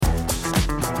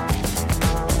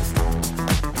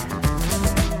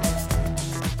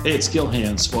Hey, it's Gil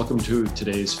Hans. Welcome to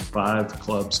today's Five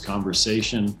Clubs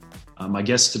conversation. My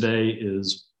guest today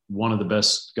is one of the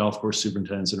best golf course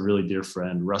superintendents and a really dear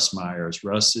friend, Russ Myers.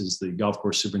 Russ is the golf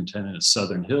course superintendent at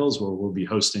Southern Hills, where we'll be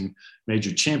hosting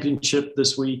Major Championship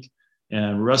this week.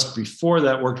 And Russ, before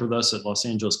that, worked with us at Los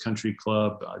Angeles Country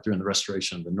Club during the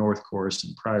restoration of the North Course.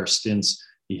 And prior stints,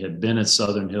 he had been at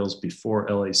Southern Hills before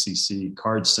LACC,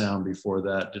 Card Sound before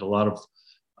that, did a lot of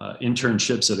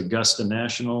internships at Augusta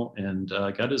National, and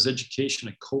got his education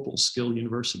at Cobleskill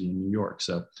University in New York.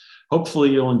 So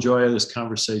hopefully you'll enjoy this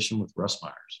conversation with Russ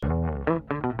Myers.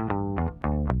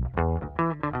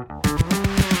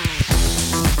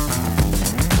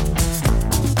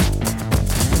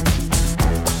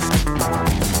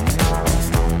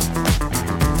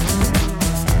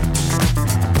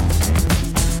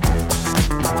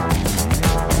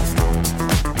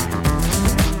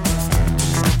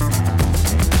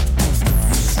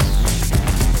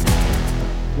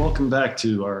 Welcome back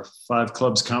to our Five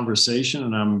Clubs conversation,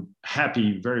 and I'm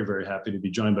happy, very, very happy to be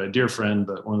joined by a dear friend,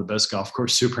 but one of the best golf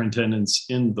course superintendents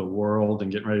in the world,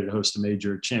 and getting ready to host a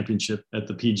major championship at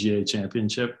the PGA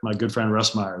Championship, my good friend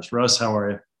Russ Myers. Russ, how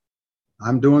are you?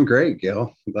 I'm doing great,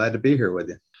 Gil. I'm glad to be here with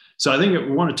you. So I think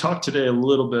we want to talk today a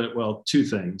little bit, well, two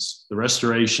things: the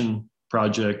restoration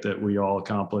project that we all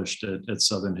accomplished at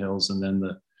Southern Hills, and then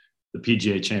the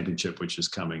PGA Championship, which is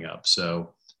coming up.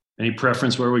 So any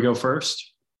preference where we go first?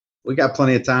 We got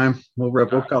plenty of time. We'll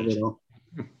cover it all.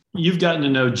 You've gotten to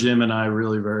know Jim and I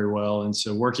really very well. And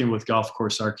so working with golf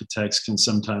course architects can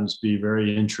sometimes be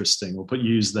very interesting. We'll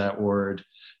use that word.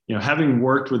 You know, having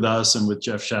worked with us and with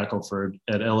Jeff Shackelford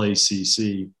at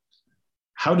LACC,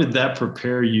 how did that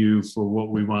prepare you for what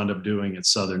we wound up doing at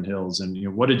Southern Hills? And, you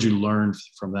know, what did you learn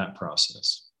from that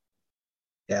process?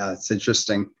 Yeah, it's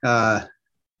interesting.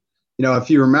 If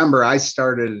you remember, I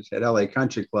started at LA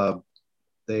Country Club.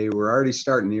 They were already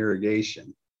starting the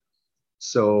irrigation.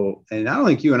 So, and I don't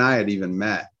think you and I had even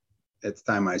met at the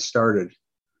time I started.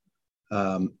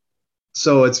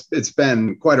 So it's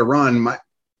been quite a run.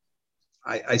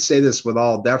 I say this with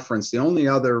all deference. The only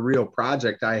other real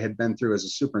project I had been through as a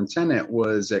superintendent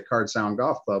was at Card Sound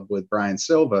Golf Club with Brian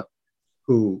Silva,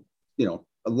 who, I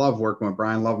love working with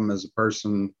Brian, love him as a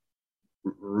person.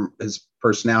 His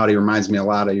personality reminds me a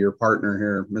lot of your partner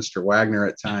here, Mr. Wagner,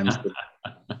 at times.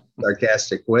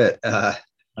 Sarcastic wit.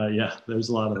 Yeah, there's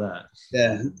a lot of that.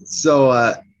 Yeah.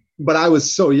 So, but I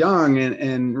was so young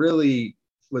and really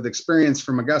with experience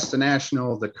from Augusta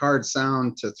National, the Card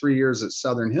Sound, to 3 years at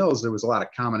Southern Hills, there was a lot of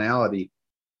commonality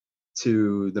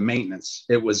to the maintenance.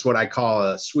 It was what I call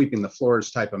a sweeping the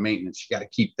floors type of maintenance. You got to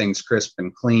keep things crisp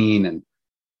and clean.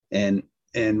 And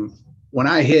when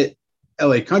I hit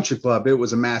LA Country Club, it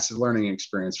was a massive learning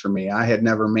experience for me. I had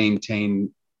never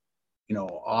maintained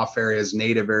off areas,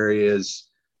 native areas,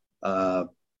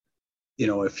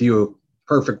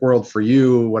 perfect world for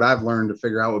you. What I've learned to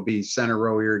figure out would be center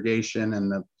row irrigation,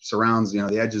 and the surrounds,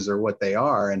 the edges are what they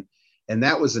are. And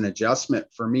that was an adjustment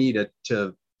for me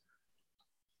to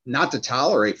not to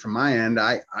tolerate from my end.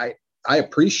 I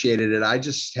appreciated it. I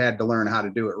just had to learn how to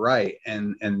do it right.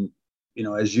 And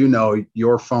as you know,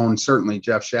 your phone, certainly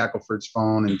Jeff Shackelford's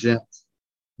phone and Jim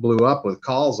blew up with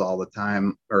calls all the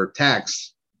time, or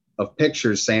texts of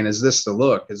pictures saying, is this the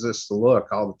look? Is this the look?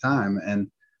 All the time.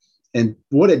 And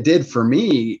what it did for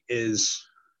me is,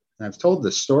 and I've told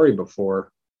this story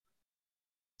before,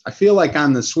 I feel like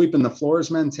on the sweeping the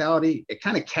floors mentality, it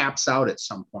kind of caps out at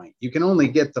some point. You can only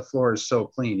get the floors so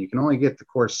clean. You can only get the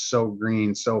course so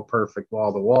green, so perfect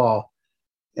wall to wall.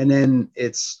 And then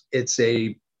it's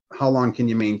a, how long can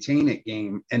you maintain it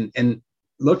game? And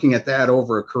looking at that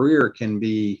over a career can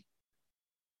be,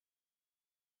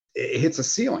 it hits a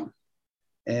ceiling.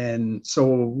 And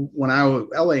so when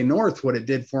LA North, what it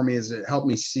did for me is it helped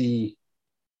me see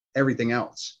everything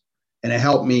else. And it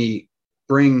helped me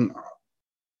bring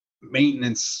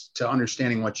maintenance to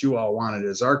understanding what you all wanted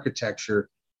as architecture.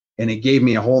 And it gave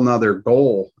me a whole nother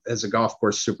goal as a golf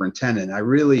course superintendent.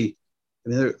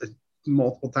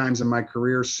 Multiple times in my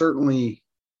career, certainly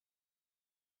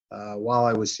while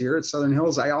I was here at Southern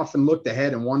Hills, I often looked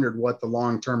ahead and wondered what the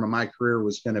long term of my career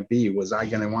was going to be. Was I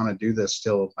going to want to do this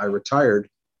till I retired?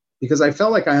 Because I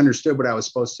felt like I understood what I was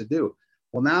supposed to do.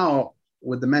 Well, now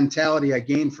with the mentality I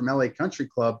gained from LA Country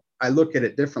Club, I look at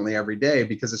it differently every day,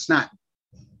 because it's not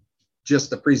just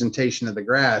the presentation of the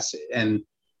grass, and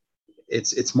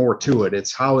it's more to it.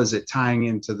 It's how is it tying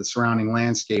into the surrounding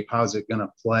landscape? How's it going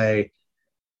to play?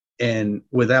 And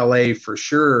with LA, for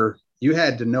sure, you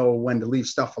had to know when to leave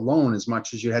stuff alone as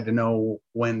much as you had to know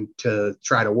when to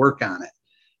try to work on it.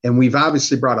 And we've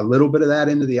obviously brought a little bit of that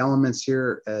into the elements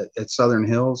here at Southern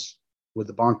Hills with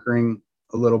the bunkering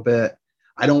a little bit.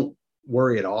 I don't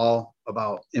worry at all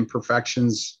about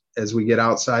imperfections as we get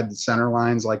outside the center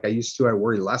lines like I used to. I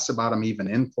worry less about them even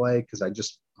in play because I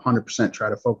just 100% try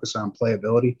to focus on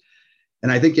playability.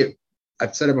 And I think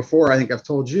I've said it before, I think I've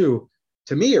told you,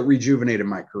 to me, it rejuvenated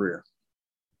my career.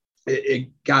 It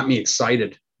got me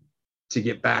excited to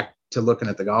get back to looking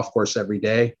at the golf course every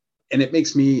day. And it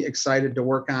makes me excited to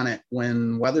work on it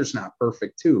when weather's not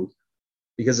perfect too,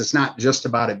 because it's not just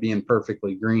about it being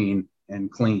perfectly green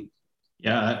and clean.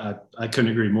 Yeah, I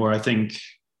couldn't agree more. I think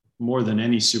more than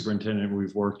any superintendent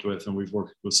we've worked with, and we've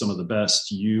worked with some of the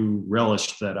best, you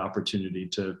relished that opportunity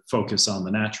to focus on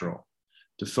the natural,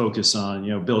 to focus on,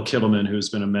 Bill Kittleman, who's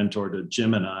been a mentor to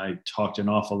Jim and I, talked an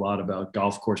awful lot about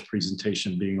golf course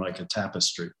presentation being like a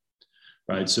tapestry,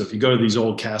 right? So if you go to these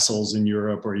old castles in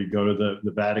Europe, or you go to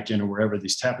the Vatican or wherever,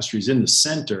 these tapestries in the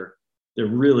center, they're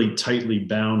really tightly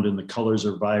bound and the colors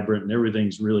are vibrant and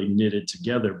everything's really knitted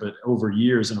together. But over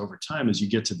years and over time, as you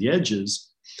get to the edges,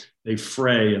 they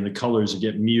fray and the colors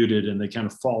get muted and they kind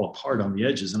of fall apart on the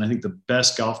edges. And I think the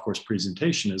best golf course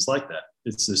presentation is like that.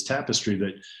 It's this tapestry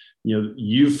that,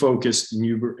 you focused and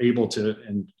you were able to,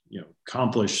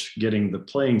 accomplish getting the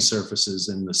playing surfaces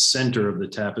in the center of the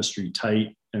tapestry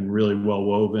tight and really well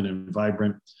woven and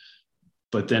vibrant.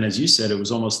 But then, as you said, it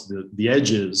was almost the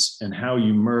edges and how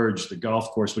you merge the golf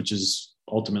course, which is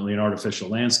ultimately an artificial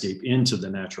landscape, into the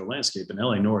natural landscape. And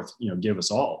LA North, gave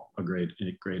us all a great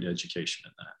education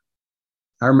in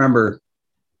that. I remember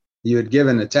you had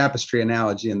given a tapestry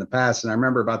analogy in the past, and I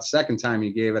remember about the second time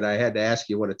you gave it, I had to ask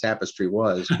you what a tapestry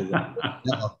was.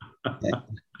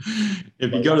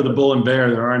 If you go to the Bull and Bear,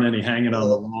 there aren't any hanging on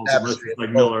the walls, unless it's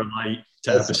like Miller Lite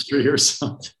tapestry or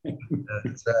something.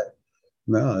 That's right.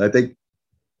 No, I think,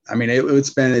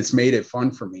 it's made it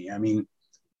fun for me. I mean,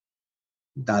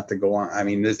 not to go on. I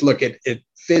mean, it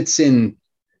fits in,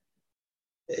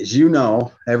 as you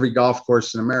know, every golf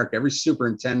course in America, every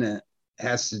superintendent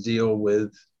has to deal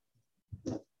with,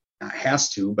 not has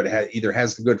to, but either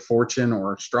has the good fortune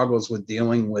or struggles with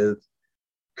dealing with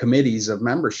committees of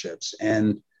memberships.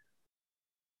 And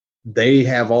they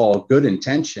have all good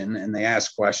intention and they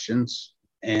ask questions,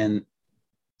 and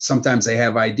sometimes they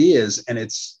have ideas. And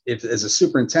if as a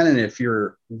superintendent, if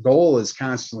your goal is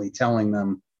constantly telling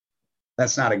them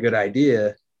that's not a good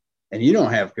idea and you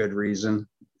don't have good reason,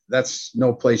 that's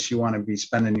no place you want to be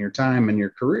spending your time and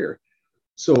your career.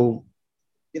 So,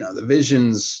 the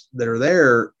visions that are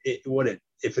there,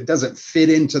 if it doesn't fit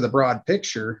into the broad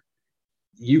picture,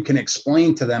 you can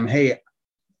explain to them, hey,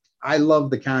 I love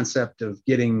the concept of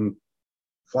getting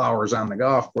flowers on the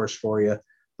golf course for you,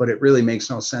 but it really makes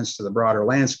no sense to the broader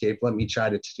landscape. Let me try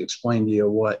to explain to you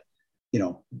what,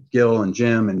 Gil and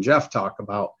Jim and Jeff talk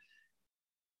about.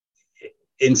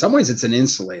 In some ways, it's an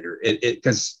insulator,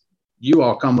 because you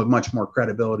all come with much more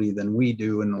credibility than we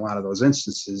do in a lot of those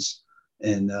instances.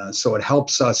 And so it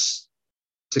helps us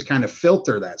to kind of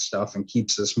filter that stuff and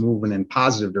keeps us moving in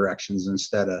positive directions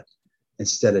instead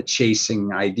of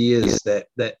chasing ideas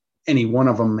that any one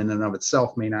of them in and of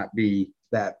itself may not be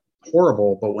that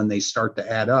horrible. But when they start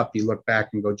to add up, you look back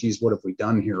and go, geez, what have we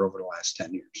done here over the last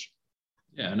 10 years?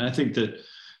 Yeah. And I think that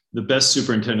the best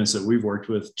superintendents that we've worked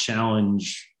with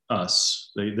challenge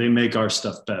us. They make our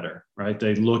stuff better, right?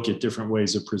 They look at different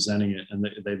ways of presenting it, and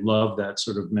they love that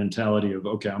sort of mentality of,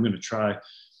 okay, I'm going to try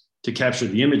to capture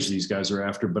the image these guys are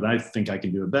after, but I think I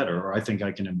can do it better, or I think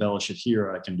I can embellish it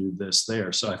here, I can do this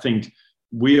there. So I think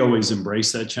we always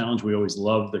embrace that challenge. We always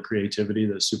love the creativity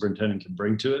that a superintendent can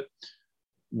bring to it.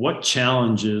 What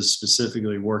challenges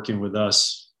specifically working with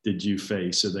us did you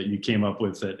face, or that you came up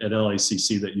with at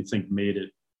LACC that you think made it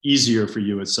easier for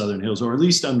you at Southern Hills, or at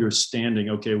least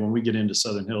understanding, okay, when we get into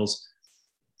Southern Hills,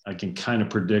 I can kind of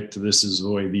predict this is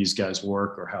the way these guys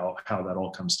work, or how that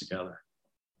all comes together?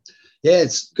 Yeah,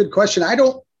 it's a good question. I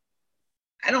don't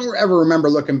ever remember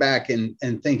looking back and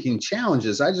thinking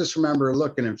challenges. I just remember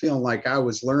looking and feeling like I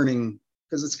was learning,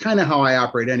 because it's kind of how I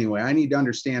operate anyway. I need to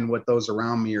understand what those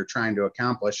around me are trying to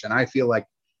accomplish. And I feel like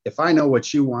if I know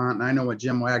what you want, and I know what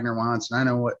Jim Wagner wants, and I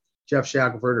know what Jeff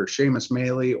Shackelford or Seamus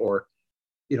Maley or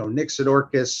Nick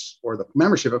Sidorkis or the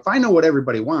membership, if I know what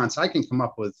everybody wants, I can come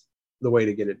up with the way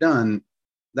to get it done.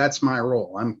 That's my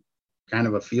role. I'm kind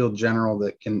of a field general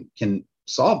that can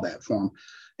solve that for them.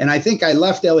 And I think I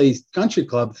left LA Country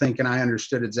Club thinking I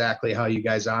understood exactly how you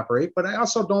guys operate, but I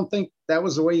also don't think that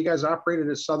was the way you guys operated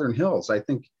at Southern Hills. I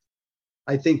think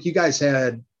you guys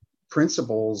had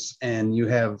principles and you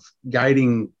have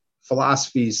guiding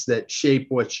philosophies that shape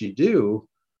what you do,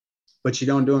 but you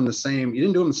don't do them the same. You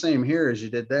didn't do them the same here as you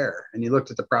did there. And you looked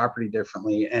at the property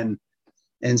differently. And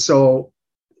so,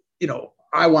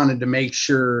 I wanted to make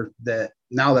sure that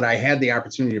now that I had the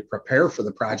opportunity to prepare for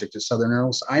the project at Southern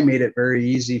Arrows, I made it very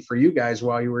easy for you guys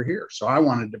while you were here. So I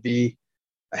wanted to be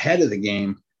ahead of the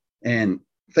game and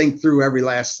think through every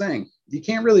last thing. You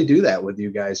can't really do that with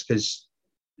you guys because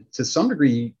to some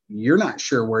degree, you're not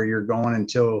sure where you're going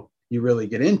until you really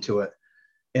get into it.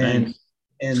 And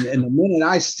the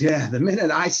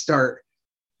minute I start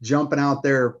jumping out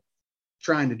there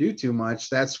trying to do too much,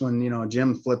 that's when,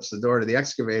 Jim flips the door to the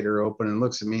excavator open and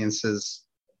looks at me and says,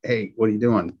 "Hey, what are you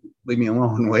doing? Leave me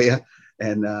alone, will you?"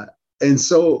 And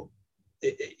so,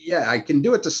 yeah, I can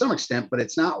do it to some extent, but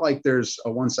it's not like there's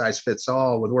a one size fits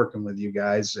all with working with you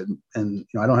guys. And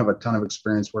I don't have a ton of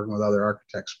experience working with other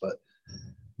architects, but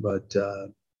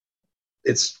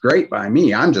it's great by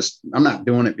me. I'm not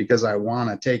doing it because I want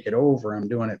to take it over. I'm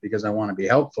doing it because I want to be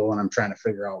helpful, and I'm trying to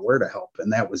figure out where to help.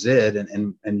 And that was it.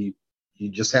 And you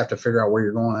just have to figure out where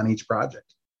you're going on each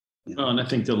project. Well, and I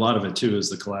think that a lot of it too is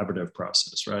the collaborative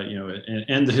process, right?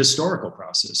 And the historical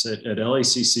process. At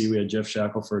LACC, we had Jeff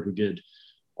Shackelford, who did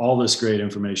all this great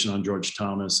information on George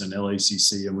Thomas and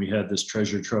LACC, and we had this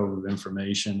treasure trove of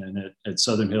information. And at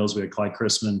Southern Hills, we had Clyde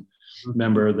Chrisman,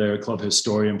 member, their club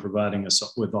historian, providing us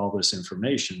with all this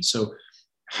information. So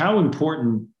how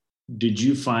important did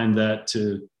you find that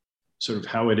to sort of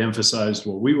how it emphasized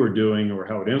what we were doing or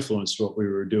how it influenced what we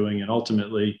were doing? And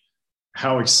ultimately,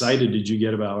 how excited did you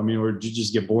get about, or did you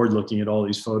just get bored looking at all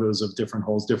these photos of different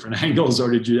holes, different angles,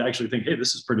 or did you actually think, hey,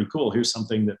 this is pretty cool. Here's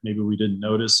something that maybe we didn't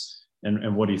notice.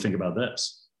 And what do you think about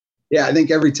this? Yeah, I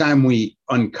think every time we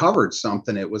uncovered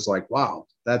something, it was like, wow,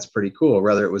 that's pretty cool.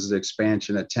 Whether it was the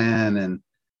expansion of 10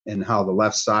 and how the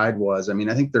left side was. I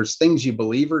think there's things you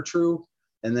believe are true,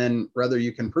 and then whether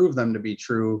you can prove them to be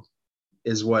true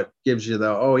is what gives you the,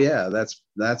 oh yeah, that's,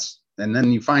 and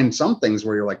then you find some things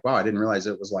where you're like, wow, I didn't realize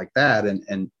it was like that.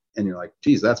 And you're like,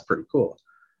 geez, that's pretty cool.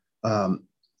 I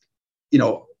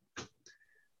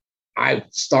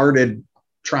started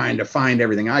trying to find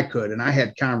everything I could, and I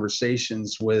had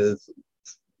conversations with,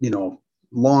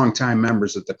 longtime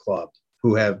members at the club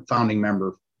who have founding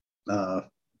member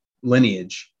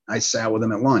lineage. I sat with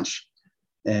them at lunch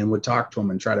and would talk to them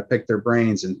and try to pick their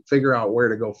brains and figure out where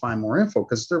to go find more info,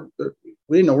 because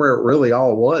we didn't know where it really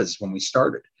all was when we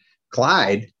started.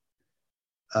 Clyde,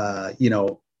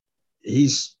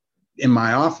 he's in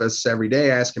my office every day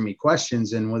asking me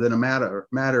questions, and within a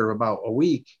matter of about a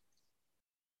week,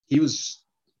 he was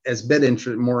as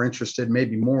more interested,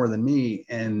 maybe more than me.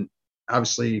 And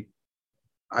obviously,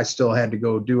 I still had to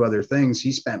go do other things.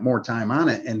 He spent more time on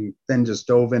it, and then just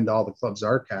dove into all the club's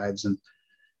archives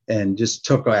and just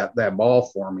took that ball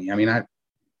for me. I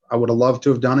would have loved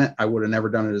to have done it. I would have never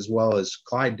done it as well as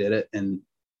Clyde did it. And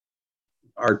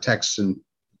our texts and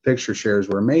picture shares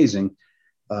were amazing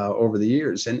over the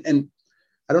years. And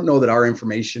I don't know that our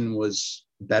information was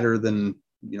better than,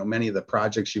 many of the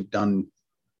projects you've done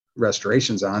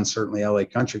restorations on, certainly LA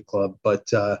Country Club, but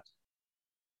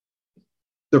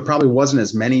there probably wasn't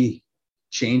as many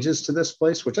changes to this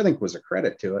place, which I think was a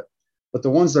credit to it. But the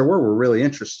ones there were really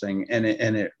interesting, and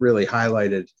it really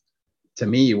highlighted to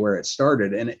me where it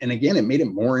started. And again, it made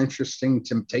it more interesting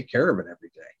to take care of it every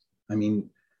day.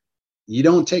 You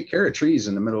don't take care of trees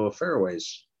in the middle of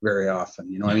fairways very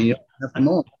often. You don't have to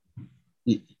mow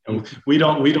them. We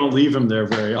don't leave them there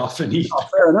very often either. Oh,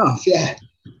 fair enough.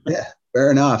 Yeah,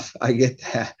 fair enough. I get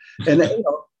that. And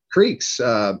creeks.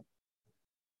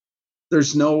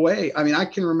 There's no way. I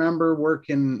can remember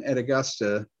working at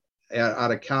Augusta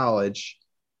out of college,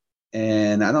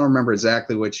 and I don't remember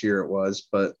exactly which year it was,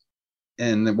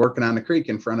 and then working on the creek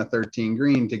in front of 13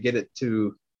 Green to get it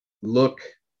to look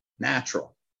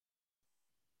natural.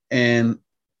 And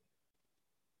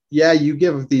yeah, you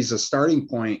give these a starting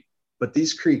point, but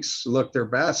these creeks look their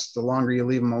best the longer you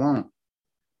leave them alone.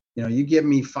 You give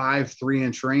me 5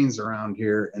 3-inch rains around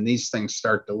here, and these things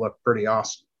start to look pretty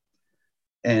awesome.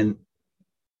 And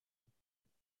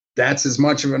that's as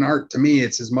much of an art to me.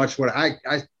 It's as much what I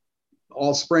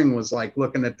all spring was like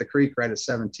looking at the creek right at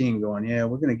 17 going, yeah,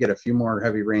 we're going to get a few more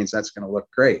heavy rains. That's going to look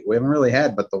great. We haven't really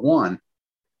had but the one.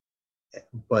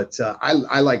 But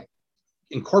I like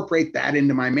incorporate that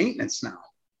into my maintenance now.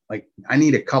 Like, I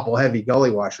need a couple heavy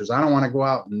gully washers. I don't want to go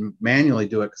out and manually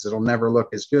do it because it'll never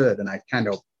look as good. And I kind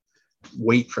of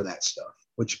wait for that stuff,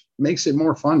 which makes it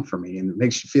more fun for me, and it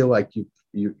makes you feel like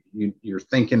you're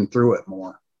thinking through it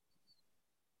more.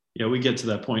 Yeah, we get to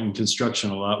that point in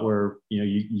construction a lot where,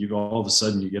 you all of a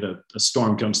sudden you get a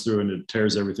storm comes through and it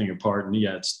tears everything apart. And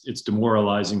yeah, it's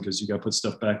demoralizing because you got to put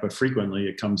stuff back, but frequently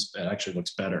it actually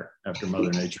looks better after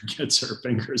Mother Nature gets her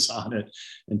fingers on it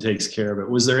and takes care of it.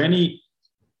 Was there any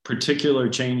particular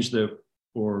change that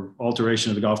or alteration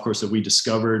of the golf course that we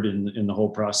discovered in the whole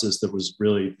process that was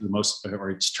really the most, or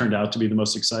it's turned out to be the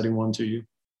most exciting one to you?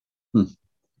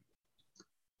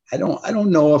 I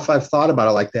don't know if I've thought about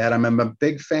it like that. I'm a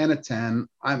big fan of 10.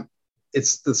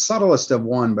 It's the subtlest of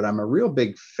one, but I'm a real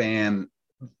big fan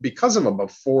because of a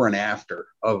before and after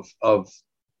of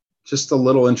just a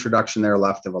little introduction there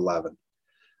left of 11.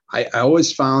 I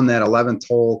always found that 11th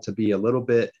hole to be a little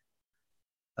bit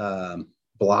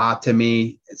blah to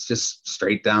me. It's just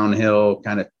straight downhill,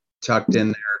 kind of tucked in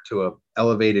there to a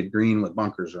elevated green with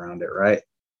bunkers around it, right?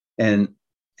 And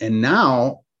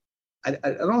now I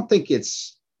don't think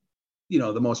it's,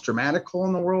 the most dramatic hole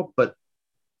in the world, but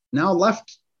now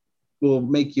left will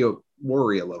make you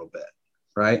worry a little bit,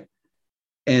 right?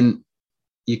 And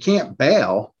you can't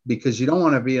bail because you don't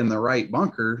want to be in the right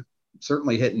bunker,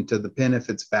 certainly hitting to the pin if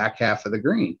it's back half of the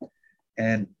green.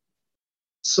 And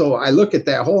so I look at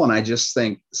that hole and I just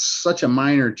think such a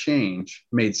minor change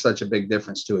made such a big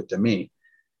difference to it to me.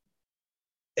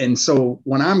 And so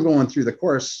when I'm going through the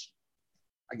course,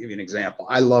 I'll give you an example.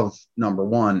 I love number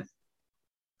one.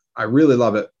 I really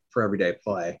love it for everyday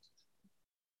play.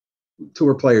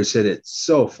 Tour players hit it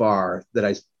so far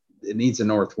that it needs a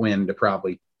north wind to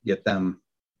probably get them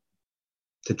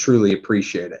to truly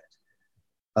appreciate it.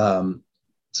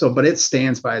 But it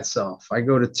stands by itself. I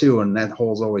go to 2 and that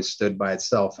hole's always stood by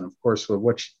itself. And of course, with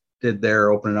what you did there,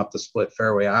 opening up the split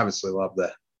fairway, I obviously love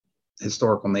the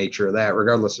historical nature of that,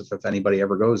 regardless if anybody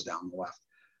ever goes down the left.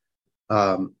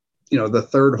 The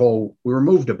third hole, we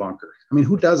removed a bunker. I mean,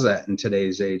 who does that in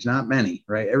today's age? Not many,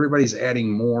 right? Everybody's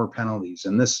adding more penalties.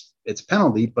 And it's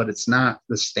penalty, but it's not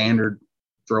the standard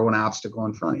throw an obstacle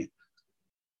in front of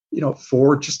you.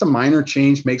 4, just a minor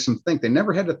change makes them think. They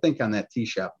never had to think on that tee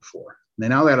shot before. They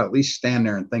now got to at least stand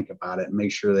there and think about it and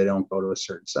make sure they don't go to a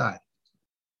certain side.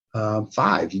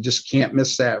 5, you just can't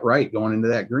miss that right going into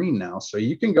that green now. So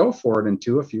you can go for it in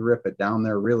 2 if you rip it down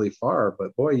there really far.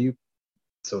 But boy,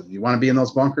 so you want to be in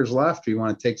those bunkers left, or you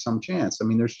want to take some chance? I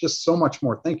mean, there's just so much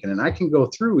more thinking. And I can go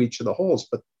through each of the holes.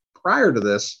 But prior to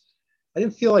this, I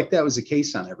didn't feel like that was the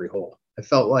case on every hole. I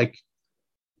felt like,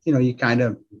 you kind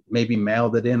of maybe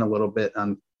mailed it in a little bit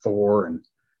on 4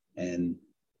 and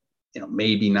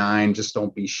maybe 9, just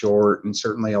don't be short. And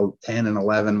certainly 10 and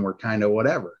 11 were kind of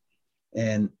whatever.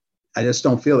 And I just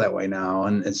don't feel that way now.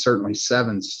 And certainly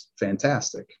 7's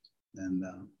fantastic. And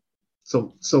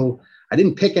so I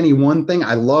didn't pick any one thing.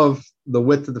 I love the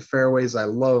width of the fairways. I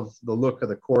love the look of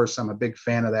the course. I'm a big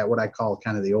fan of that, what I call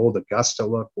kind of the old Augusta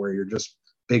look, where you're just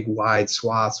big, wide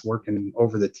swaths working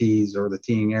over the tees or the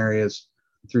teeing areas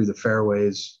through the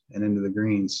fairways and into the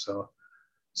greens.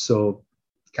 So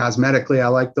cosmetically, I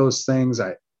like those things.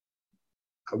 I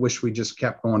wish we just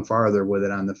kept going farther with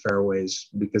it on the fairways,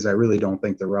 because I really don't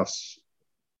think the rough's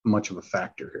much of a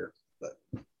factor here.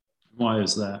 But why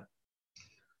is that?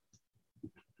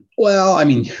 Well, I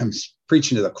mean, I'm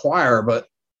preaching to the choir, but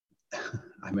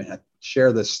I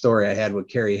share this story I had with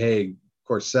Kerry Haig,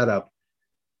 course setup.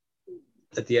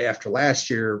 After last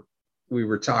year, we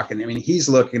were talking. I mean, he's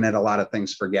looking at a lot of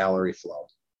things for gallery flow.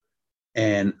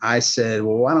 And I said,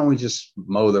 well, why don't we just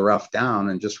mow the rough down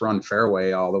and just run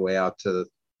fairway all the way out to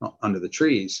under the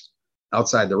trees,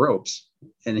 outside the ropes?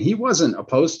 And he wasn't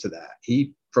opposed to that.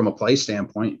 From a play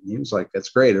standpoint, he was like, that's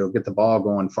great. It'll get the ball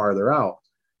going farther out.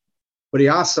 But he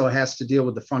also has to deal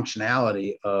with the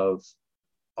functionality of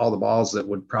all the balls that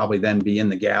would probably then be in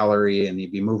the gallery, and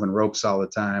he'd be moving ropes all the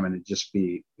time, and it'd just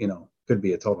be, could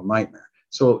be a total nightmare.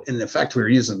 So in effect, we were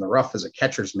using the rough as a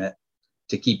catcher's mitt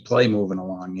to keep play moving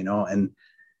along,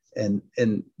 and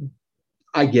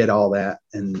I get all that,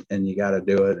 and you got to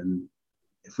do it. And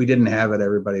if we didn't have it,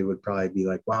 everybody would probably be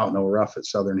like, wow, no rough at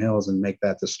Southern Hills, and make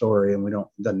that the story. And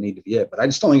doesn't need to be it, but I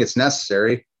just don't think it's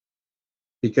necessary,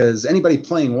 because anybody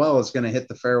playing well is going to hit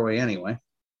the fairway anyway.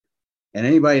 And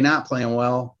anybody not playing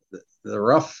well, the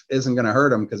rough isn't going to hurt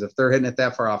them, because if they're hitting it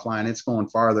that far offline, it's going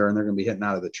farther, and they're going to be hitting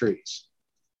out of the trees.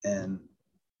 And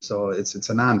so it's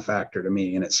a non-factor to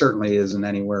me, and it certainly isn't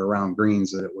anywhere around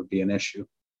greens that it would be an issue.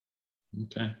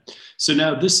 Okay. So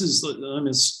now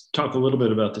let's talk a little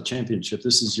bit about the championship.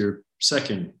 This is your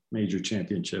second major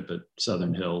championship at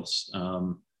Southern Hills.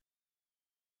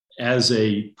 As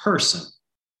a person,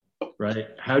 right,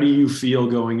 how do you feel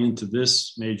going into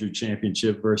this major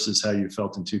championship versus how you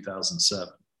felt in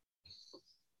 2007?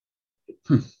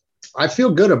 I feel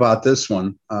good about this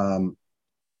one.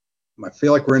 I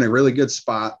feel like we're in a really good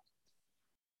spot.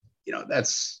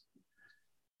 That's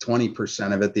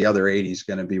 20% of it. The other 80 is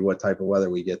going to be what type of weather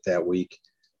we get that week.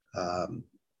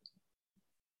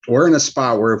 We're in a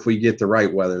spot where if we get the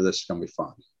right weather, this is going to be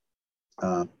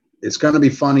fun. It's going to be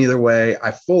fun either way.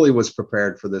 I fully was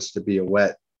prepared for this to be a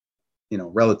wet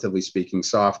relatively speaking,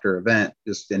 softer event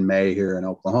just in May here in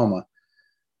Oklahoma.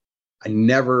 I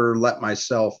never let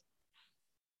myself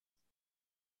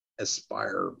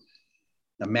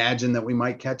imagine that we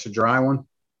might catch a dry one.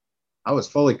 I was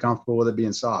fully comfortable with it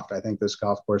being soft. I think this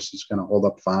golf course is going to hold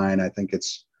up fine. I think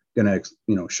it's going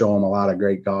to, show them a lot of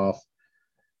great golf.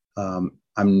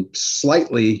 I'm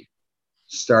slightly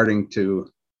starting to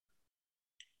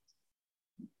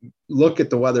look at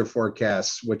the weather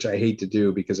forecasts, which I hate to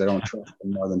do because I don't trust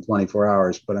them more than 24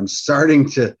 hours, but I'm starting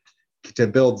to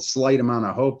build a slight amount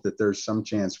of hope that there's some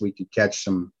chance we could catch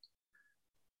some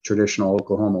traditional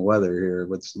Oklahoma weather here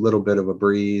with a little bit of a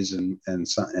breeze and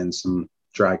some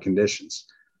dry conditions.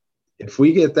 If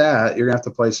we get that, you're gonna have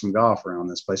to play some golf around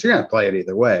this place. You're gonna play it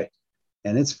either way,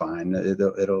 and it's fine.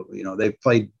 It'll they've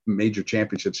played major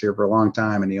championships here for a long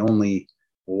time, and the only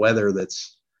weather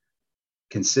that's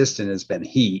consistent has been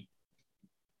heat.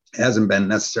 It hasn't been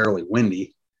necessarily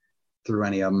windy through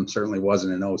any of them. Certainly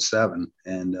wasn't in 07.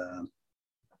 And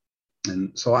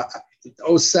so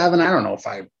 07, I don't know if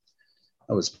I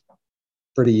was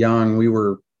pretty young. We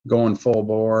were going full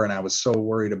bore, and I was so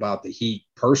worried about the heat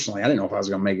personally. I didn't know if I was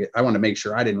going to make it. I wanted to make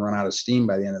sure I didn't run out of steam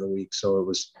by the end of the week. So it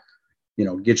was,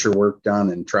 get your work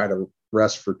done and try to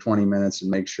rest for 20 minutes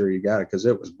and make sure you got it, because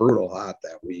it was brutal hot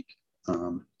that week.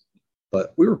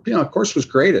 But we were, course was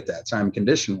great at that time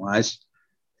condition wise,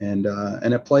 and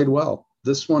it played well.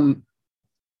 This one,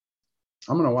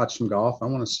 I'm going to watch some golf. I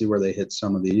want to see where they hit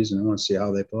some of these, and I want to see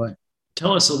how they play.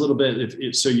 Tell us a little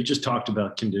bit. So you just talked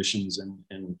about conditions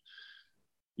and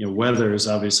weather is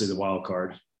obviously the wild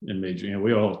card in major.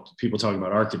 People talk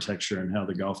about architecture and how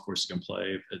the golf course can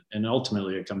play, and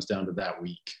ultimately it comes down to that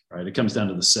week, right? It comes down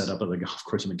to the setup of the golf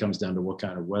course, and it comes down to what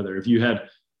kind of weather. If you had,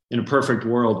 in a perfect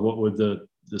world, what would the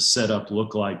setup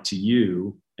look like to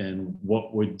you, and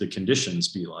what would the conditions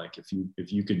be like if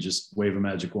you could just wave a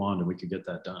magic wand and we could get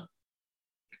that done?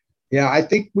 Yeah, I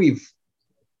think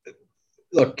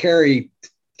Kerry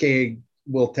K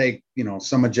will take,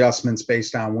 some adjustments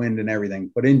based on wind and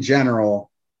everything, but in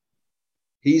general,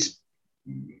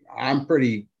 I'm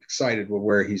pretty excited with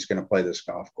where he's going to play this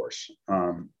golf course.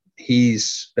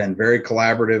 He's been very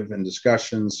collaborative in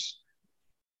discussions.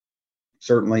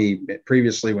 Certainly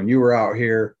previously when you were out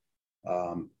here,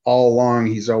 all along,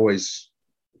 he's always,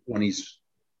 when he's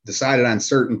decided on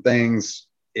certain things,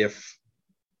 if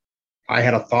I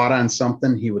had a thought on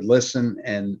something, he would listen,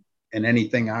 and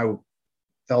anything I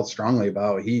felt strongly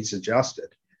about, he's adjusted.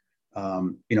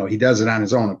 He does it on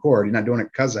his own accord. He's not doing it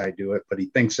because I do it, but he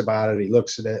thinks about it. He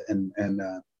looks at it. And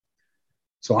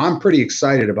so I'm pretty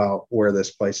excited about where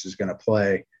this place is going to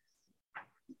play.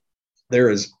 There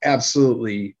is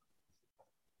absolutely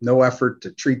no effort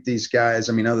to treat these guys,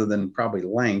 other than probably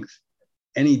length,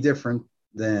 any different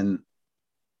than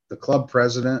the club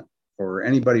president or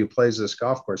anybody who plays this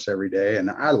golf course every day. And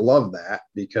I love that,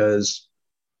 because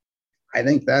I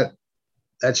think that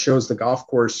shows the golf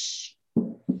course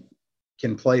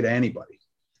can play to anybody.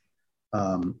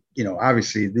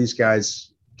 Obviously these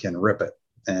guys can rip it,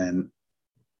 and,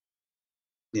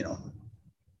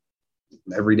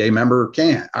 everyday member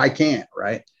can't. I can't,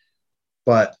 right?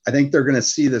 But I think they're going to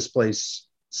see this place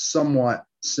somewhat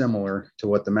similar to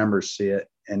what the members see it.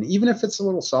 And even if it's a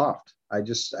little soft, I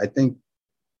think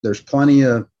there's plenty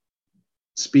of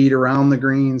speed around the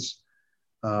greens.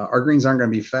 Our greens aren't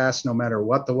going to be fast no matter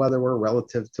what the weather were,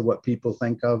 relative to what people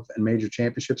think of in major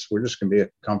championships. We're just going to be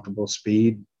at comfortable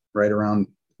speed, right around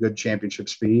good championship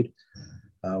speed.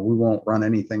 We won't run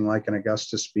anything like an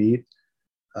Augusta speed.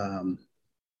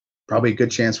 Probably a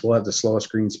good chance we'll have the slowest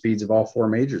green speeds of all four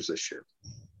majors this year,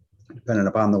 depending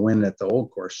upon the wind at the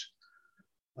old course.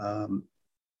 But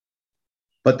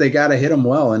they got to hit them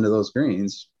well into those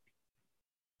greens.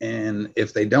 And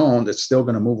if they don't, it's still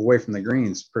going to move away from the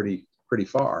greens pretty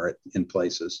far in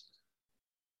places.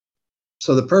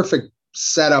 So the perfect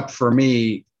setup for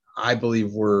me, I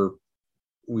believe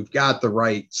we've got the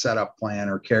right setup plan,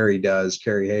 or Kerry does.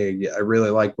 Kerry Haig, I really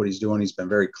like what he's doing. He's been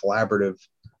very collaborative.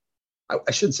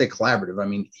 I shouldn't say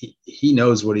collaborative. He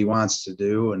knows what he wants to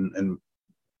do, and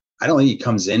I don't think he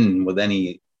comes in with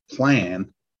any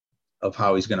plan of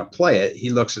how he's going to play it. He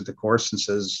looks at the course and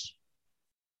says,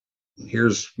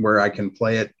 here's where I can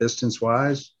play it distance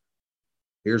wise.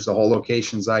 Here's the whole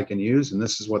locations I can use, and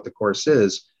this is what the course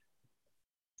is.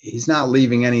 He's not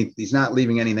leaving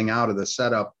anything out of the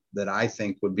setup that I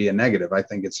think would be a negative. I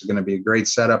think it's going to be a great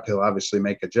setup. He'll obviously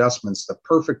make adjustments. The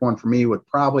perfect one for me would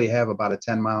probably have about a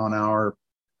 10-mile-an-hour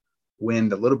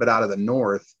wind, a little bit out of the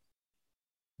north,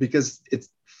 because it's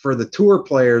for the tour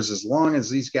players, as long as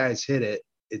these guys hit it,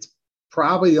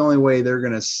 probably the only way they're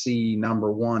going to see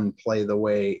number one play the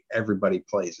way everybody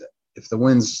plays it. if the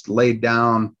wind's laid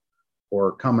down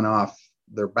or coming off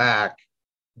their back,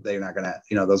 they're not going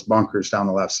to, those bunkers down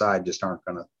the left side just aren't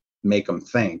going to make them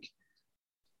think.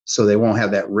 So they won't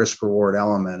have that risk reward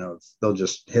element of they'll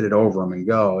just hit it over them and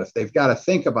go. If they've got to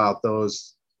think about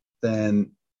those,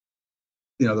 then,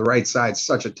 the right side's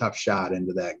such a tough shot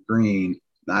into that green.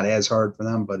 Not as hard for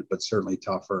them, but certainly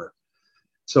tougher.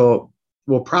 So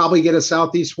we'll probably get a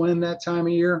southeast wind that time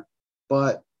of year.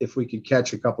 But if we could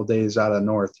catch a couple days out of the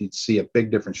north, you'd see a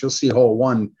big difference. You'll see hole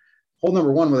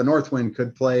number one with a north wind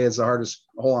could play as the hardest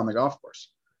hole on the golf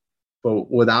course.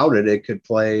 But without it, it could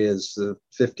play as the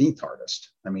 15th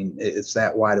hardest. I mean, it's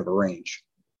that wide of a range.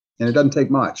 And it doesn't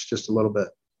take much, just a little bit.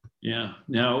 Yeah.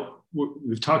 Now,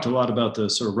 we've talked a lot about the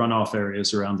sort of runoff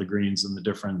areas around the greens and the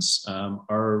difference.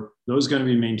 Are those going to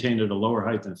be maintained at a lower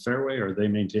height than fairway, or are they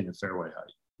maintained at fairway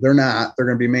height? They're not. They're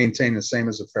going to be maintained the same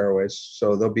as the fairways.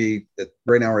 So they'll be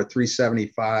right now we're at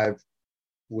 375,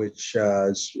 which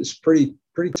is pretty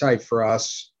tight for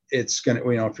us. It's going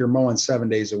to, if you're mowing 7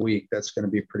 days a week, that's going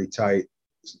to be pretty tight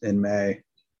in May.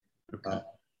 Okay.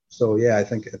 So yeah, I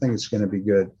think it's going to be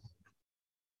good.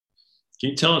 Can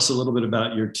you tell us a little bit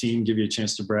about your team, give you a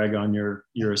chance to brag on your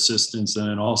assistants, and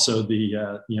then also the,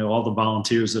 all the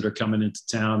volunteers that are coming into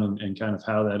town and kind of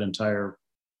how that entire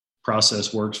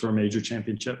process works for a major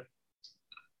championship?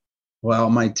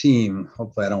 Well, my team,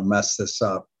 hopefully I don't mess this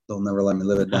up. They'll never let me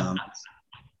live it down.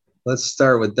 Let's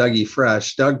start with Dougie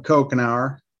Fresh. Doug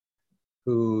Kokenauer,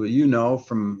 who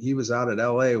he was out at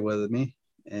LA with me,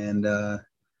 and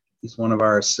he's one of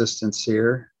our assistants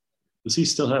here. Does he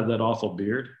still have that awful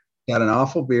beard? Got an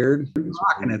awful beard. He's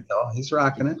rocking it, though. He's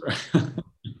rocking it.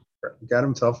 Got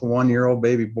himself a 1-year-old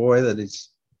baby boy that he's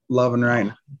loving right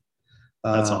now.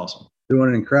 That's awesome. Doing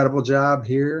an incredible job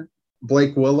here.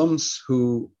 Blake Willems,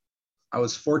 who I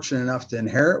was fortunate enough to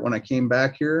inherit when I came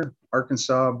back here,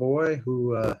 Arkansas boy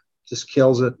who just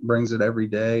kills it, brings it every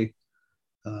day,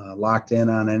 locked in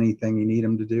on anything you need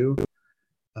him to do.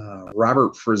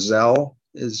 Robert Frizzell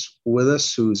is with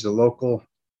us, who's a local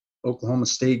Oklahoma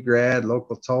State grad,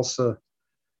 local Tulsa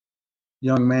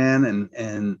young man,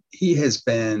 and he has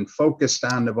been focused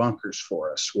on the bunkers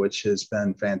for us, which has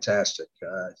been fantastic.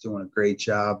 Doing a great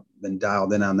job. Been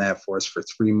dialed in on that for us for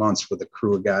 3 months with a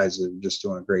crew of guys that are just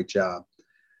doing a great job.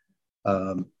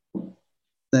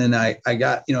 Then I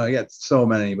got so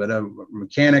many, but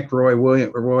mechanic Roy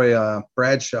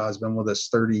Bradshaw has been with us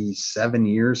 37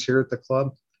 years here at the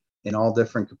club in all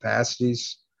different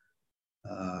capacities.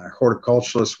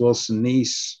 Horticulturalist Wilson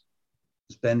Neese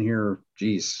has been here,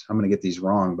 I'm going to get these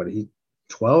wrong, but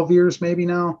 12 years maybe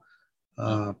now.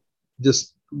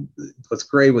 Just what's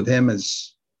great with him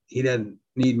is he didn't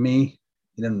need me.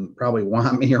 He didn't probably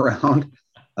want me around.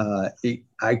 I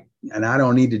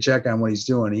don't need to check on what he's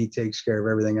doing. He takes care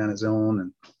of everything on his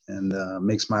own and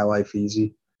makes my life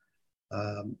easy.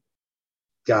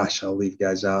 I'll leave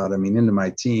guys out. I mean, into my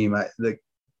team, the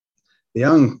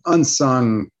young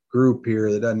unsung group here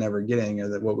that doesn't ever get any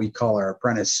of what we call our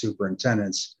apprentice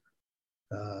superintendents.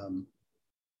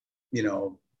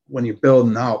 When you're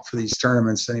building out for these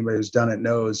tournaments, anybody who's done it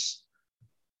knows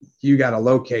you got to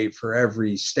locate for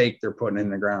every stake they're putting in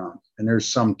the ground. And there's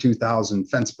some 2,000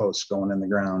 fence posts going in the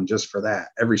ground just for that.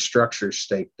 Every structure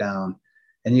staked down,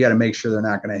 and you got to make sure they're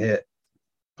not going to hit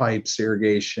pipes,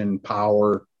 irrigation,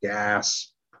 power,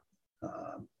 gas.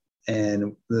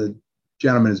 And the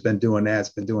gentleman has been doing that. It's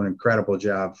been doing an incredible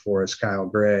job for us, Kyle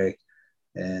Gray.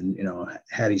 And,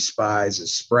 Hattie Spies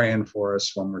is spraying for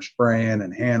us when we're spraying,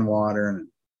 and hand water. And,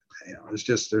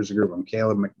 there's a group of them,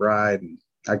 Caleb McBride, and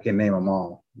I can name them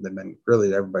all. They've been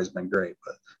everybody's been great.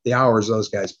 But the hours those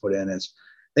guys put in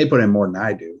they put in more than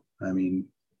I do. I mean,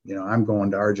 I'm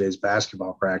going to RJ's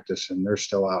basketball practice, and they're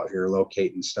still out here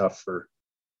locating stuff for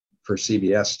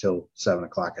CBS till 7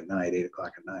 o'clock at night, 8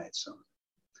 o'clock at night. So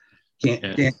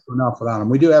can't do enough without them.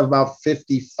 We do have about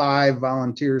 55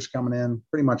 volunteers coming in,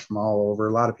 pretty much from all over.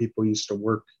 A lot of people used to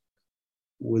work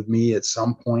with me at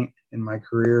some point in my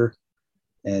career.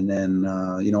 And then,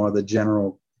 the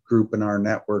general group in our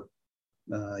network,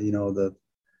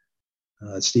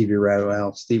 Steve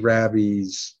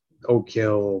Rabbies, Oak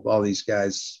Hill, all these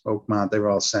guys, Oakmont, they were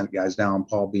all sent guys down.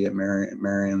 Paul B. at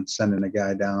Marion, sending a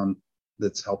guy down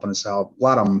that's helping us out. A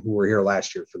lot of them who were here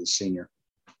last year for the senior.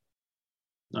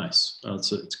 Nice.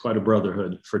 It's quite a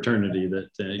brotherhood, fraternity that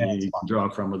you can draw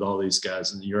from with all these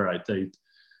guys. And you're right.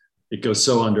 It goes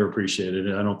so underappreciated.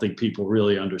 And I don't think people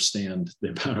really understand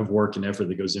the amount of work and effort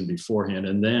that goes in beforehand.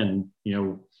 And then,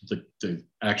 the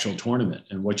actual tournament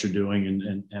and what you're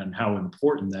doing and how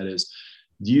important that is.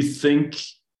 Do you think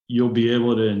you'll be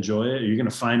able to enjoy it? Are you going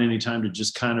to find any time to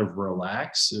just kind of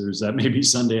relax, or is that maybe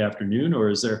Sunday afternoon, or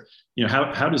is there,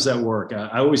 how does that work?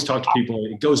 I always talk to people,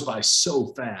 it goes by so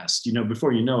fast,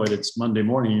 before you know it, it's Monday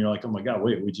morning and you're like, oh my God,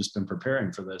 wait, we've just been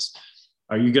preparing for this.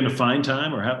 Are you going to find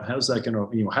time, or how's that going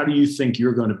to, how do you think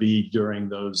you're going to be during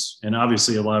those? And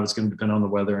obviously a lot of it's going to depend on the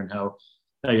weather and how,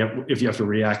 if you have to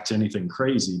react to anything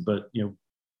crazy, but do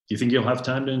you think you'll have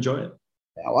time to enjoy it?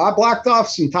 Yeah, well, I blocked off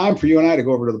some time for you and I to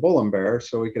go over to the Bull and Bear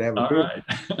so we could have a All right.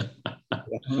 I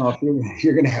don't know if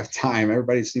you're going to have time.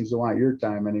 Everybody seems to want your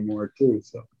time anymore too.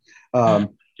 So you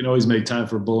can always make time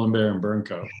for Bull and Bear and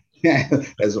Burnco.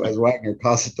 as Wagner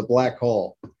calls it, the black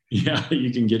hole. Yeah,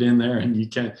 you can get in there and you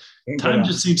can. Time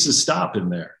just seems to stop in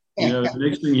there. The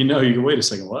next thing you know, you go, wait a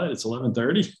second, what? It's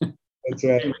 11:30. That's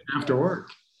right. After work.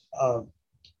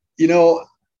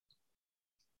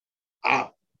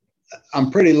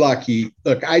 I'm pretty lucky.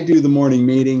 Look, I do the morning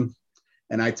meeting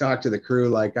and I talk to the crew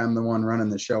like I'm the one running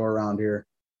the show around here.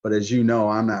 But as you know,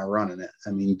 I'm not running it.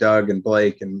 I mean, Doug and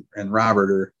Blake and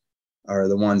Robert are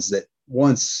the ones that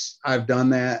once I've done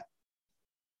that,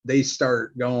 they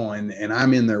start going and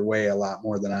I'm in their way a lot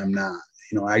more than I'm not.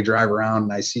 I drive around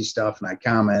and I see stuff and I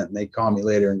comment and they call me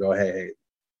later and go, hey,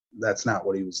 that's not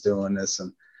what he was doing this.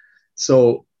 And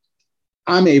so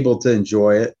I'm able to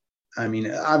enjoy it. I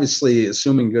mean, obviously,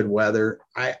 assuming good weather,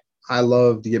 I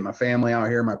love to get my family out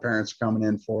here. My parents are coming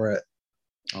in for it.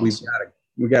 Awesome.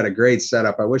 We got a great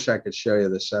setup. I wish I could show you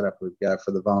the setup we've got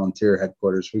for the volunteer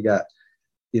headquarters. We got,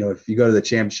 if you go to the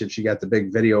championships, you got the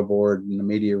big video board in the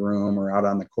media room or out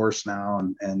on the course now,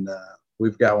 and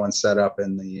we've got one set up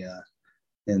in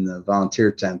the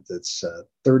volunteer tent that's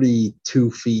 32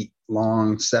 feet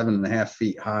long, 7.5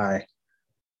 feet high,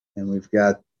 and we've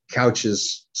got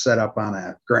couches set up on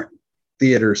a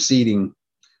theater seating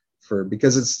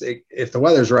because if the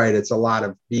weather's right, it's a lot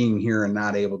of being here and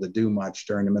not able to do much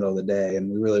during the middle of the day. And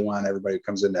we really want everybody who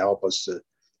comes in to help us to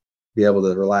be able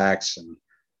to relax and,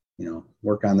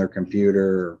 work on their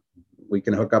computer. We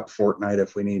can hook up Fortnite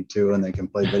if we need to, and they can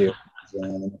play video.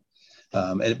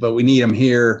 But we need them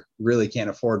here. Really can't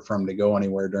afford for them to go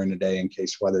anywhere during the day in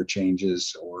case weather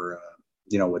changes or,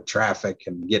 with traffic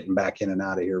and getting back in and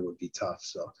out of here would be tough.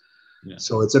 So,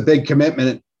 So it's a big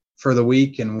commitment for the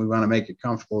week and we want to make it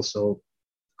comfortable. So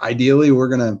ideally we're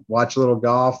going to watch a little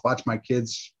golf, watch my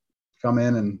kids come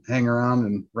in and hang around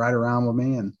and ride around with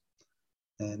me.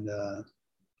 And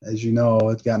as you know,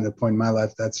 it's gotten to a point in my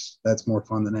life that's more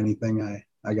fun than anything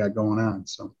I got going on.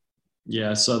 So.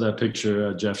 Yeah, I saw that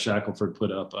picture Jeff Shackelford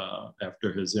put up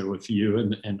after his with you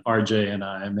and RJ and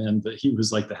I. Man, but he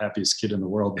was like the happiest kid in the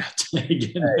world that day,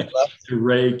 to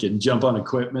rake and jump on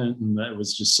equipment, and that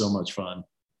was just so much fun.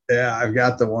 Yeah, I've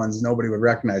got the ones nobody would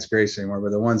recognize Grace anymore, but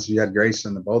the ones you had Grace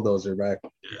in the bulldozer back,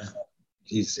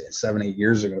 geez, 7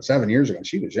 years ago.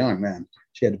 She was young, man.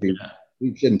 She had to be.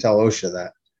 We shouldn't tell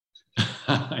OSHA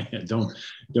that. Don't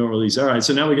release. All right,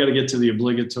 so now we got to get to the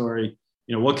obligatory.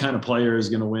 What kind of player is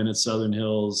going to win at Southern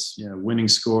Hills? Winning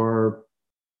score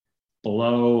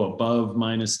below, above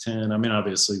 -10. I mean,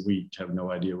 obviously we have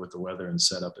no idea what the weather and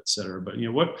setup, et cetera. But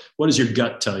what does your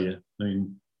gut tell you? I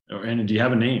mean, and do you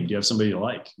have a name? Do you have somebody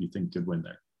you think could win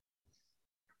there?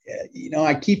 Yeah,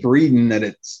 I keep reading that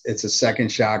it's a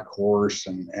second shot course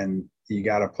and you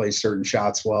got to play certain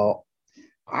shots well.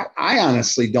 I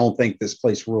honestly don't think this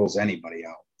place rules anybody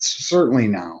out. Certainly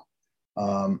now.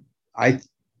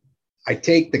 I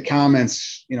take the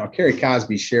comments, Kerry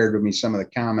Cosby shared with me some of the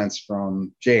comments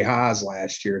from Jay Haas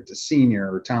last year at the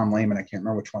senior, or Tom Lehman, I can't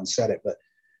remember which one said it, but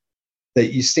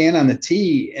that you stand on the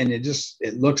tee and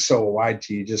it looks so wide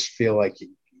to you, just feel like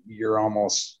you're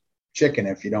almost chicken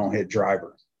if you don't hit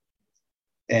driver.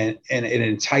 And it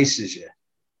entices you.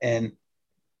 And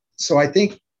so I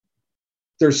think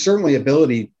there's certainly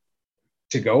ability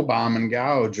to go bomb and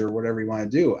gouge or whatever you want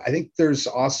to do. I think there's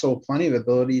also plenty of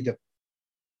ability to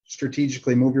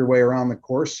strategically move your way around the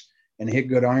course and hit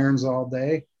good irons all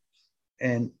day.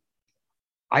 And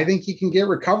I think you can get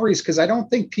recoveries because I don't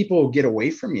think people will get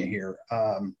away from you here.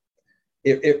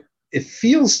 It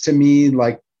feels to me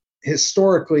like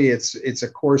historically it's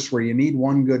a course where you need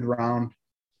one good round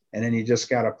and then you just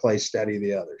got to play steady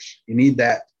the others. You need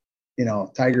that,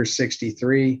 Tiger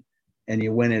 63 and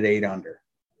you win at 8 under.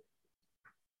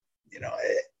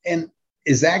 And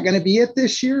is that going to be it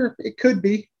this year? It could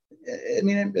be. I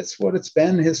mean, it's what it's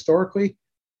been historically.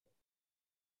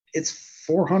 It's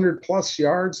 400 plus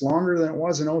yards longer than it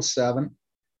was in 07.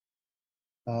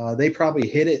 They probably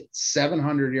hit it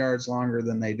 700 yards longer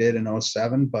than they did in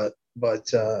 07, but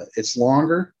it's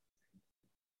longer.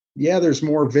 Yeah, there's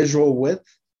more visual width,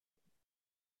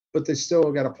 but they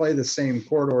still got to play the same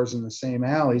corridors and the same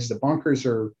alleys. The bunkers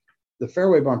are the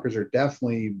fairway bunkers are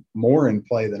definitely more in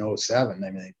play than '07.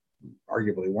 I mean, they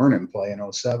arguably weren't in play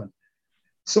in '07.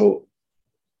 So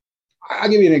I'll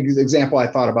give you an example I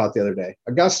thought about the other day.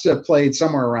 Augusta played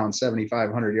somewhere around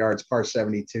 7,500 yards, par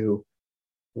 72.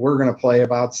 We're going to play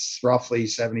about roughly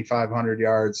 7,500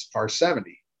 yards, par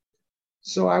 70.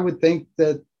 So I would think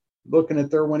that looking at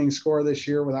their winning score this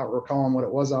year without recalling what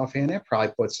it was offhand, that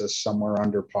probably puts us somewhere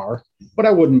under par. But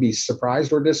I wouldn't be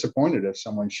surprised or disappointed if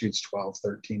someone shoots 12,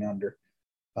 13 under.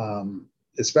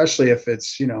 Especially if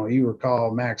it's, you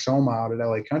recall Max Homa out at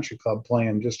LA Country Club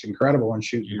playing just incredible and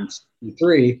shooting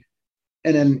three.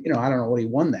 And then, I don't know what he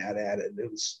won that at. It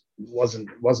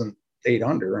wasn't 8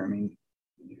 under. I mean,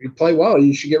 if you play well,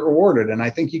 you should get rewarded. And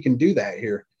I think you can do that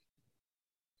here.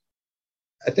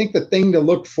 I think the thing to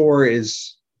look for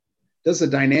is, does the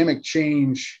dynamic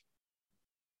change?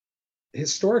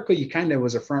 Historically, you kind of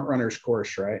was a front runner's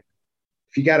course, right?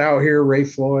 If you got out here, Ray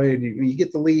Floyd, you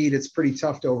get the lead, it's pretty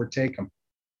tough to overtake them.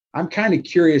 I'm kind of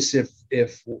curious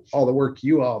if all the work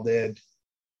you all did,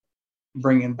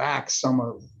 bringing back some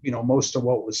of, most of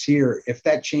what was here, if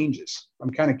that changes.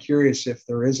 I'm kind of curious if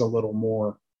there is a little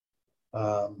more.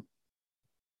 You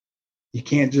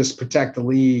can't just protect the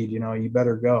lead, you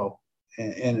better go.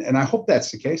 And I hope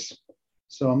that's the case.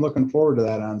 So I'm looking forward to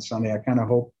that on Sunday. I kind of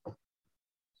hope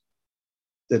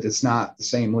that it's not the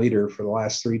same leader for the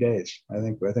last 3 days. I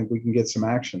think we can get some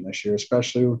action this year,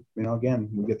 especially, again,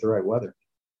 we get the right weather.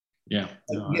 Yeah.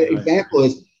 No,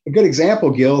 a good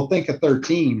example, Gil, think of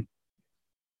 13.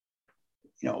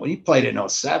 When you played in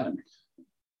 '07,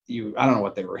 I don't know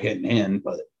what they were hitting in,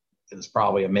 but it was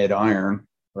probably a mid iron,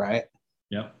 right?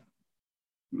 Yeah.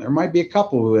 There might be a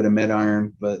couple who hit a mid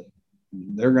iron, but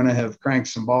they're going to have cranked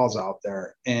some balls out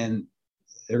there, and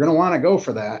they're going to want to go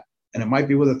for that. And it might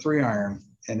be with a 3 iron,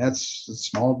 and that's a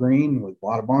small green with a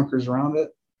lot of bunkers around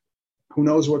it. Who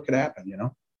knows what could happen,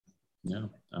 Yeah,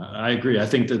 I agree. I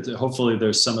think that hopefully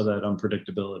there's some of that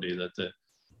unpredictability, that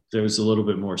there's a little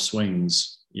bit more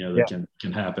swings, that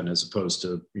can happen, as opposed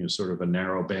to, sort of a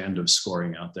narrow band of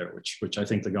scoring out there, which I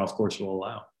think the golf course will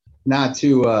allow. But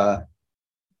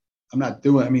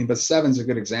 7's a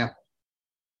good example.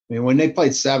 I mean, when they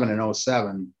played 7 in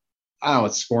 '07, I don't know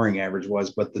what scoring average was,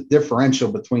 but the differential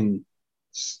between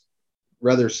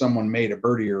whether someone made a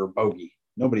birdie or a bogey,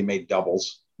 nobody made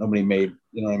doubles. Nobody made,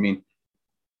 what I mean?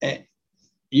 And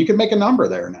you can make a number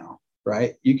there now,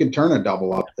 right? You can turn a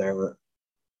double up there,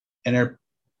 and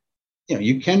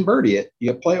you can birdie it.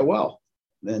 You play it well.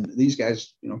 Then these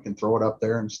guys, can throw it up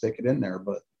there and stick it in there.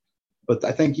 But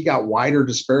I think you got wider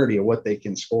disparity of what they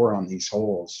can score on these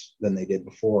holes than they did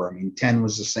before. I mean, 10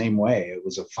 was the same way. It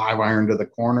was a 5 iron to the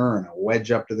corner and a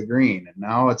wedge up to the green. And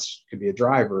now could be a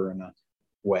driver and a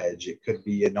wedge. It could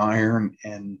be an iron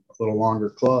and a little longer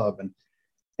club.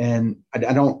 And I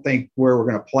don't think where we're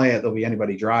going to play it, there'll be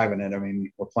anybody driving it. I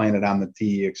mean, we're playing it on the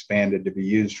tee, expanded to be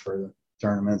used for the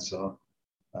tournament. So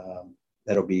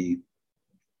that'll be,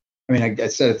 I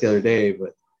said it the other day,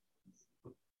 but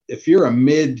if you're a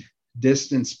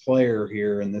mid-distance player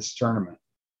here in this tournament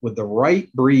with the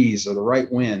right breeze or the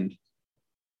right wind,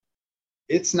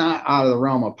 it's not out of the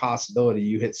realm of possibility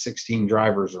you hit 16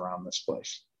 drivers around this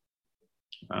place.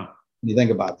 Wow. You think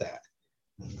about that.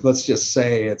 Let's just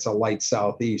say it's a light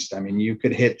southeast. I mean, you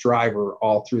could hit driver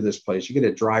all through this place. You could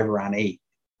hit driver on 8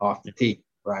 off the tee,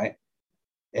 right?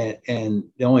 And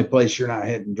the only place you're not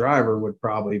hitting driver would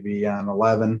probably be on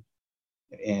 11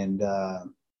 and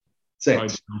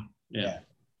 6. Yeah.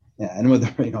 Yeah. And with,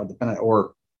 depending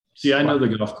or. See, I know the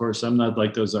golf course. I'm not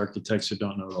like those architects who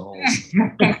don't know the holes.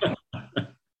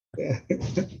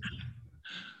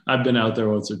 I've been out there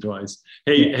once or twice.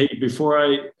 Hey,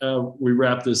 before we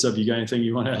wrap this up, you got anything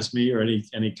you want to ask me, or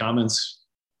any comments,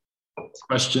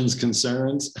 questions,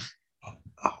 concerns?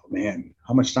 Oh man,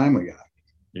 how much time we got?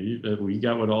 We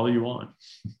got what all you want.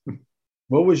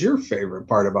 What was your favorite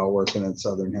part about working at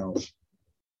Southern Hills?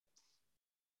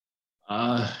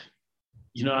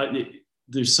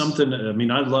 There's something,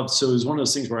 I love, so it was one of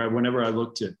those things where whenever I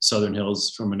looked at Southern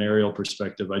Hills from an aerial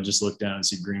perspective, I just looked down and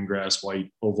see green grass, white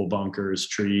oval bunkers,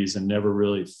 trees, and never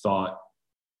really thought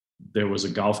there was a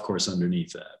golf course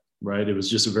underneath that, right? It was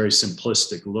just a very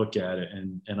simplistic look at it.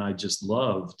 And I just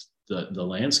loved the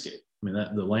landscape. The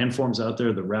landforms out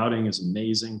there, the routing is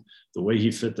amazing. The way he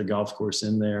fit the golf course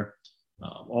in there,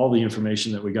 all the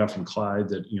information that we got from Clyde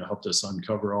that, helped us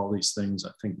uncover all these things,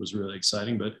 I think was really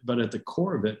exciting. But at the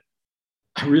core of it,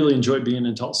 I really enjoyed being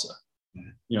in Tulsa.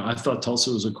 I thought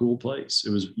Tulsa was a cool place.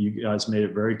 You guys made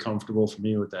it very comfortable for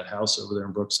me with that house over there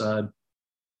in Brookside.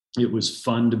 It was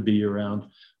fun to be around.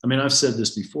 I've said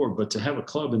this before, but to have a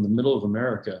club in the middle of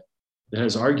America that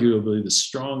has arguably the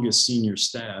strongest senior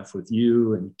staff with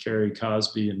you and Kerry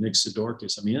Cosby and Nick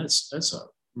Sidorkis. I mean, that's a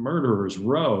murderer's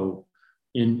row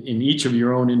in each of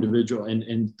your own individual,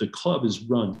 and the club is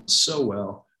run so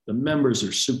well. The members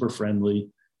are super friendly.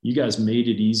 You guys made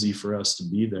it easy for us to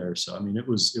be there. So, I mean, it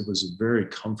was a very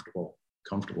comfortable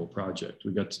project.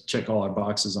 We got to check all our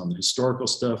boxes on the historical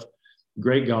stuff.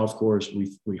 Great golf course.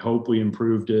 We hope we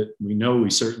improved it. We know we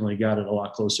certainly got it a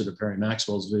lot closer to Perry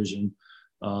Maxwell's vision.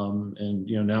 And,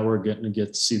 now we're getting to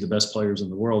get to see the best players in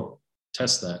the world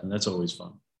test that. And that's always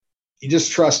fun. You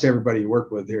just trust everybody you work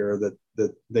with here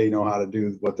that they know how to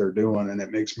do what they're doing. And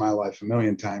it makes my life a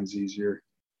million times easier.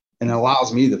 And it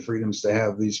allows me the freedoms to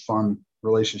have these fun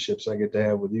relationships I get to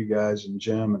have with you guys and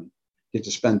Jim, and get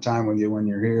to spend time with you when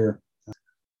you're here.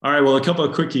 All right. Well, a couple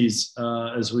of quickies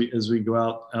as we go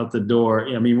out the door.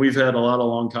 I mean, we've had a lot of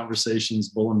long conversations,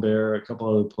 Bull and Bear, a couple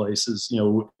other places.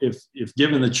 If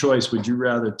given the choice, would you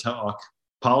rather talk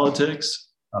politics,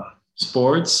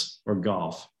 sports, or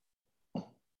golf?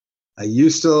 I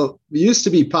used to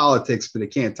be politics, but I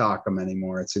can't talk them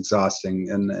anymore. It's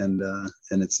exhausting, and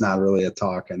it's not really a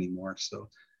talk anymore. So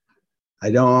I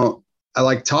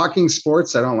like talking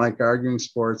sports. I don't like arguing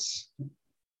sports.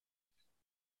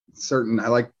 I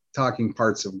like talking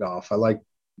parts of golf. I like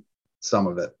some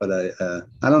of it, but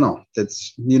I don't know.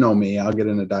 It's, me, I'll get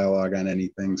in a dialogue on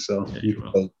anything. So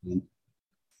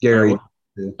Gary,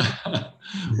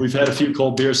 we've had a few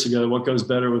cold beers together. What goes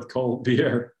better with cold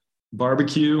beer,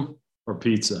 barbecue or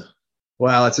pizza?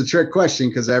 Well, it's a trick question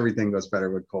because everything goes better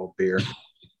with cold beer.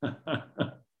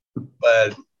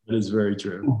 But it is very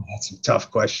true. That's a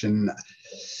tough question.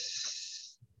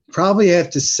 Probably have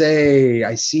to say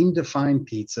I seem to find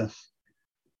pizza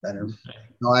better. Okay.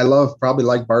 No, I probably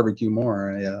like barbecue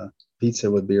more.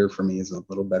 Pizza with beer for me is a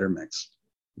little better mix.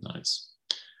 Nice.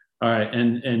 All right.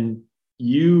 And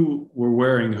you were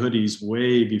wearing hoodies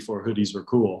way before hoodies were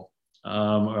cool.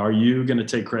 Are you going to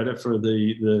take credit for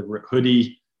the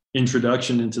hoodie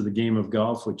introduction into the game of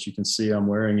golf, which you can see I'm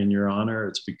wearing in your honor?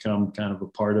 It's become kind of a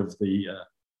part of the,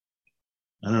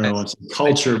 I don't know, it's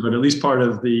culture, but at least part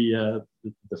of the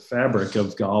fabric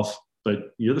of golf.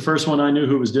 But you're the first one I knew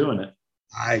who was doing it.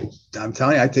 I'm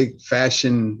telling you, I take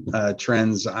fashion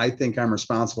trends. I think I'm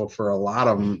responsible for a lot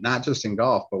of them, not just in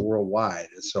golf, but worldwide.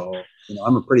 So,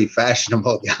 I'm a pretty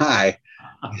fashionable guy.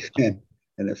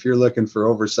 And if you're looking for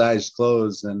oversized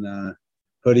clothes and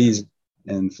hoodies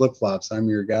and flip-flops, I'm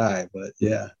your guy. But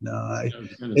yeah, no,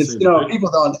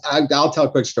 people don't. I'll tell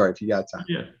a quick story if you got time.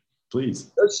 Yeah,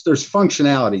 please. There's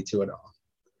functionality to it all.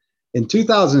 In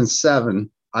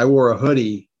 2007, I wore a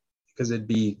hoodie because it'd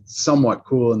be somewhat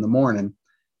cool in the morning.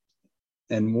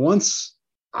 And once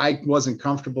I wasn't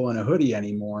comfortable in a hoodie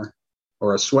anymore,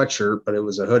 or a sweatshirt, but it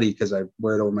was a hoodie because I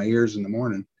wear it over my ears in the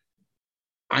morning,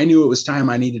 I knew it was time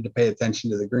I needed to pay attention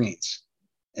to the greens.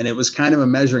 And it was kind of a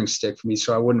measuring stick for me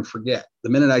so I wouldn't forget. The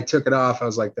minute I took it off, I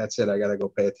was like, that's it. I got to go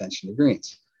pay attention to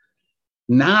greens.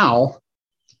 Now,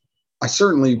 I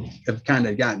certainly have kind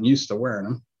of gotten used to wearing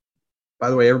them.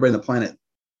 By the way, everybody on the planet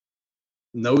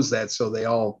knows that, so they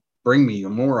all bring me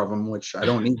more of them, which I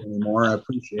don't need anymore. I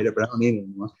appreciate it, but I don't need it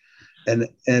anymore.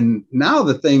 And now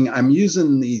the thing, I'm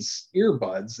using these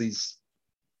earbuds,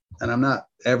 and I'm not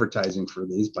advertising for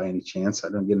these by any chance. I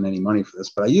don't get any money for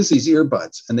this, but I use these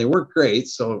earbuds and they work great.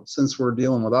 So since we're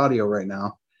dealing with audio right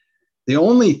now, the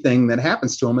only thing that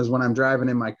happens to them is when I'm driving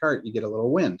in my cart, you get a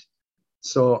little wind.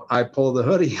 So I pull the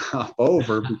hoodie up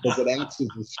over because it acts as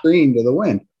a screen to the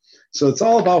wind. So it's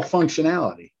all about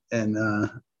functionality. And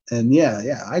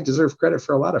yeah, I deserve credit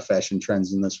for a lot of fashion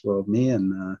trends in this world. Me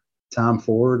and Tom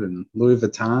Ford and Louis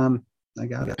Vuitton, I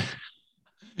got it.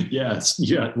 Yeah.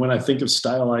 When I think of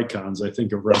style icons, I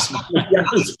think of Russ.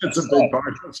 That's a big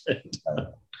part of it.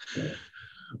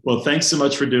 Well, thanks so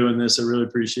much for doing this. I really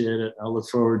appreciate it. I look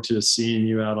forward to seeing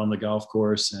you out on the golf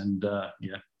course. And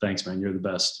thanks, man. You're the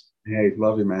best. Hey,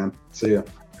 love you, man. See you.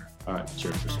 All right.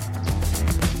 Cheers.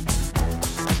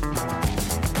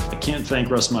 I can't thank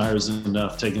Russ Myers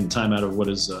enough taking time out of what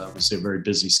is obviously a very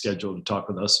busy schedule to talk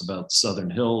with us about Southern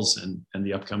Hills and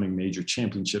the upcoming major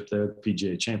championship there, the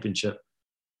PGA Championship.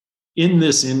 In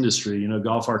this industry,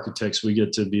 golf architects, we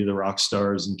get to be the rock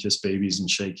stars and kiss babies and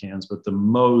shake hands, but the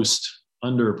most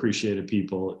underappreciated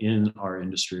people in our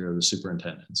industry are the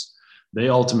superintendents. They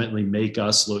ultimately make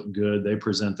us look good. They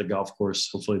present the golf course,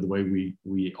 hopefully the way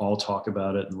we all talk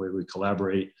about it and the way we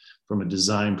collaborate from a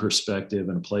design perspective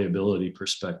and a playability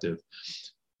perspective.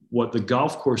 What the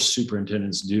golf course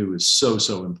superintendents do is so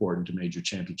important to major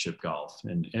championship golf.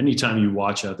 And anytime you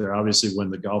watch out there, obviously when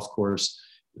the golf course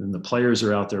and the players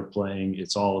are out there playing.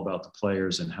 It's all about the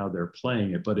players and how they're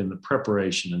playing it. But in the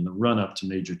preparation and the run up to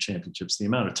major championships, the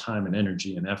amount of time and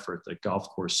energy and effort that golf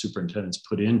course superintendents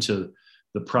put into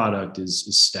the product is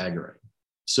staggering.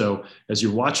 So as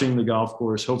you're watching the golf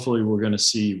course, hopefully we're going to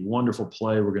see wonderful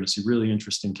play. We're going to see really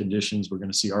interesting conditions. We're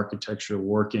going to see architecture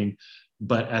working.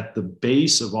 But at the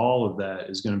base of all of that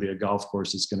is going to be a golf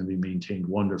course that's going to be maintained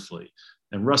wonderfully.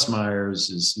 And Russ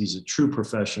Myers he's a true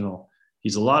professional.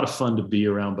 He's a lot of fun to be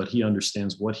around, but he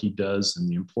understands what he does and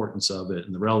the importance of it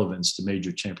and the relevance to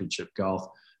major championship golf.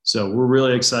 So we're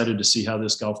really excited to see how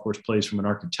this golf course plays from an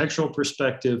architectural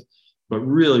perspective, but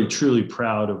really, truly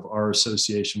proud of our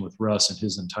association with Russ and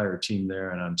his entire team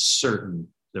there. And I'm certain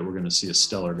that we're going to see a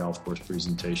stellar golf course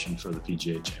presentation for the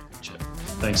PGA Championship.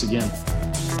 Thanks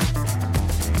again.